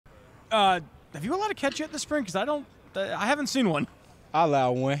Have you allowed a catch yet this spring? Because I haven't seen one. I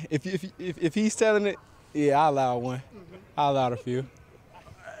allow one. If he's telling it, yeah, I allow one. I allowed a few.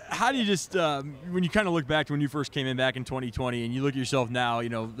 How do you just when you kind of look back to when you first came in back in 2020, and you look at yourself now, you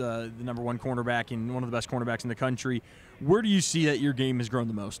know, the number one cornerback and one of the best cornerbacks in the country, where do you see that your game has grown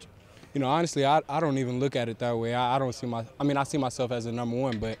the most? You know, honestly, I don't even look at it that way. I don't see I see myself as a number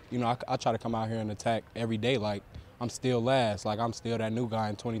one, but, you know, I try to come out here and attack every day like I'm still last, like I'm still that new guy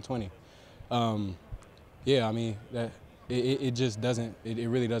in 2020. Yeah, I mean, it just doesn't, it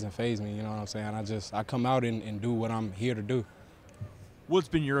really doesn't faze me, you know what I'm saying? I come out and do what I'm here to do. What's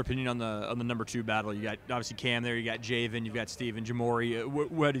been your opinion on the number two battle? You got obviously Cam there, you got Javen, you've got Steven, Jamori.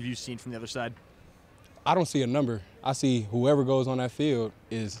 What have you seen from the other side? I don't see a number. I see whoever goes on that field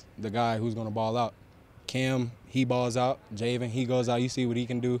is the guy who's going to ball out. Cam, he balls out. Javen, he goes out. You see what he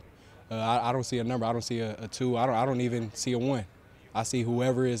can do. I don't see a number. I don't see a two. I don't even see a one. I see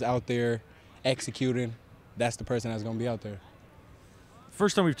whoever is out there executing, that's the person that's going to be out there.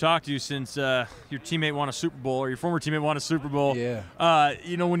 First time we've talked to you since your teammate won a Super Bowl, or your former teammate won a Super Bowl. Yeah.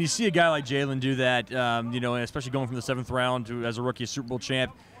 You know, when you see a guy like Jalen do that, you know, and especially going from the 7th round to as a rookie, a Super Bowl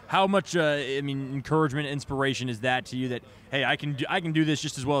champ, how much, encouragement, inspiration is that to you that, hey, I can do this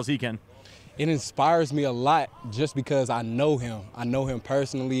just as well as he can? It inspires me a lot just because I know him. I know him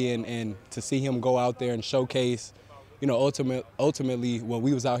personally, and to see him go out there and showcase, you know, ultimately when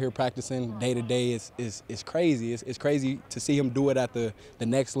we was out here practicing day to day is crazy. It's crazy to see him do it at the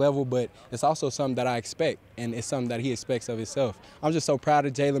next level, but it's also something that I expect, and it's something that he expects of himself. I'm just so proud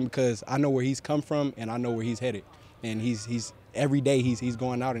of Jalen because I know where he's come from and I know where he's headed. And he's every day he's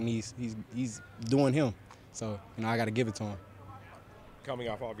going out and he's doing him. So, you know, I got to give it to him. Coming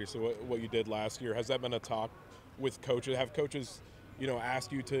off obviously what you did last year, has that been a talk with coaches? Have coaches, you know,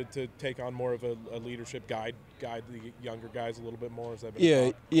 asked you to take on more of a leadership guide the younger guys a little bit more? Has that been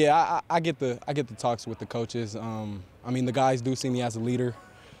a talk? Yeah. I get the talks with the coaches. I mean, the guys do see me as a leader,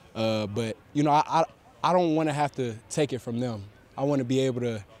 but you know, I don't want to have to take it from them. I want to be able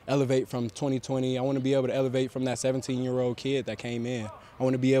to elevate from 2020. I want to be able to elevate from that 17-year-old kid that came in. I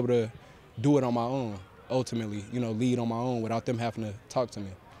want to be able to do it on my own, ultimately, you know, lead on my own without them having to talk to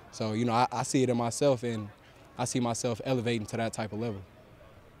me. So, you know, I see it in myself, and I see myself elevating to that type of level.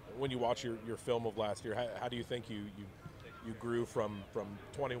 When you watch your film of last year, how do you think you grew from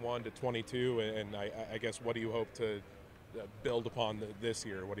 21 to 22, and I guess what do you hope to build upon this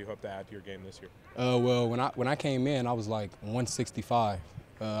year? What do you hope to add to your game this year? Well, when I came in, I was like 165.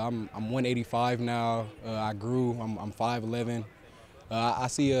 I'm 185 now. I grew. I'm 5'11". I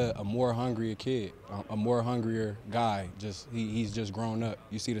see a more hungrier kid, a more hungrier guy. He's just grown up.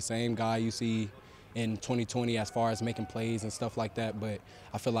 You see the same guy you see in 2020 as far as making plays and stuff like that. But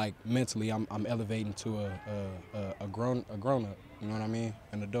I feel like mentally I'm elevating to a grown up. You know what I mean?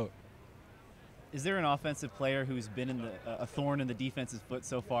 An adult. Is there an offensive player who's been a thorn in the defense's foot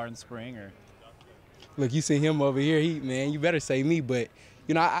so far in spring, or? Look, you see him over here. Man, you better say me. But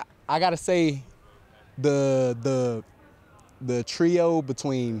you know, I gotta say, the trio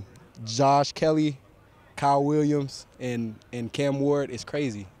between Josh Kelly, Kyle Williams, and Cam Ward is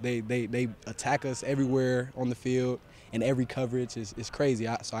crazy. They attack us everywhere on the field, and every coverage is crazy.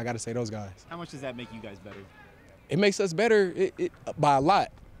 So I gotta say those guys. How much does that make you guys better? It makes us better by a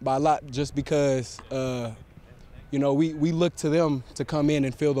lot. Just because, you know, we look to them to come in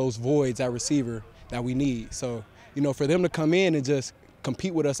and fill those voids at receiver that we need. So, you know, for them to come in and just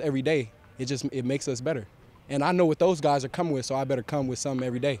compete with us every day, it makes us better. And I know what those guys are coming with, so I better come with something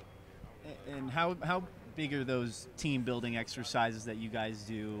every day. And how big are those team building exercises that you guys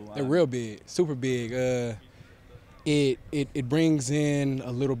do? They're real big, super big. It brings in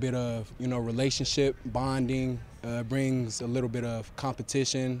a little bit of, you know, relationship bonding. Brings a little bit of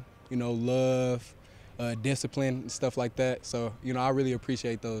competition, you know, love, discipline, and stuff like that. So, you know, I really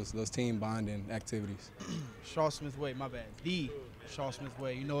appreciate those team bonding activities. Shaw Smith Way, my bad. The Shaw Smith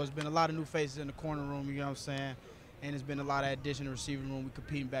Way. You know, there's been a lot of new faces in the corner room, you know what I'm saying? And there's been a lot of addition in the receiving room. We're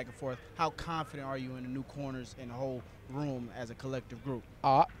competing back and forth. How confident are you in the new corners and the whole room as a collective group?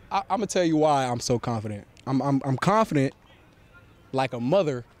 I'm going to tell you why I'm so confident. I'm confident like a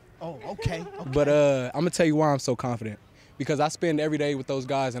mother. Oh, okay. But I'm going to tell you why I'm so confident. Because I spend every day with those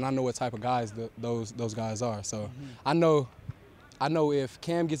guys, and I know what type of guys those guys are. So I know if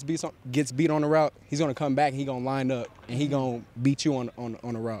Cam gets beat on the route, he's going to come back and he's going to line up, and he's going to beat you on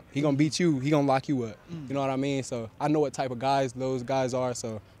the route. He's going to beat you. He's going to lock you up. You know what I mean? So I know what type of guys those guys are,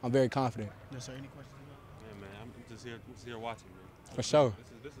 so I'm very confident. Yes, sir. Any questions? Yeah, man. I'm just here watching, man. For sure.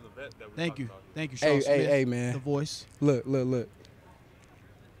 This is a vet that we Thank you. about. Thank you, Shaw Smith. Hey, man. The voice. Look.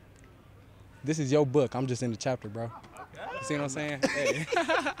 This is your book. I'm just in the chapter, bro. You see what I'm saying? Hey.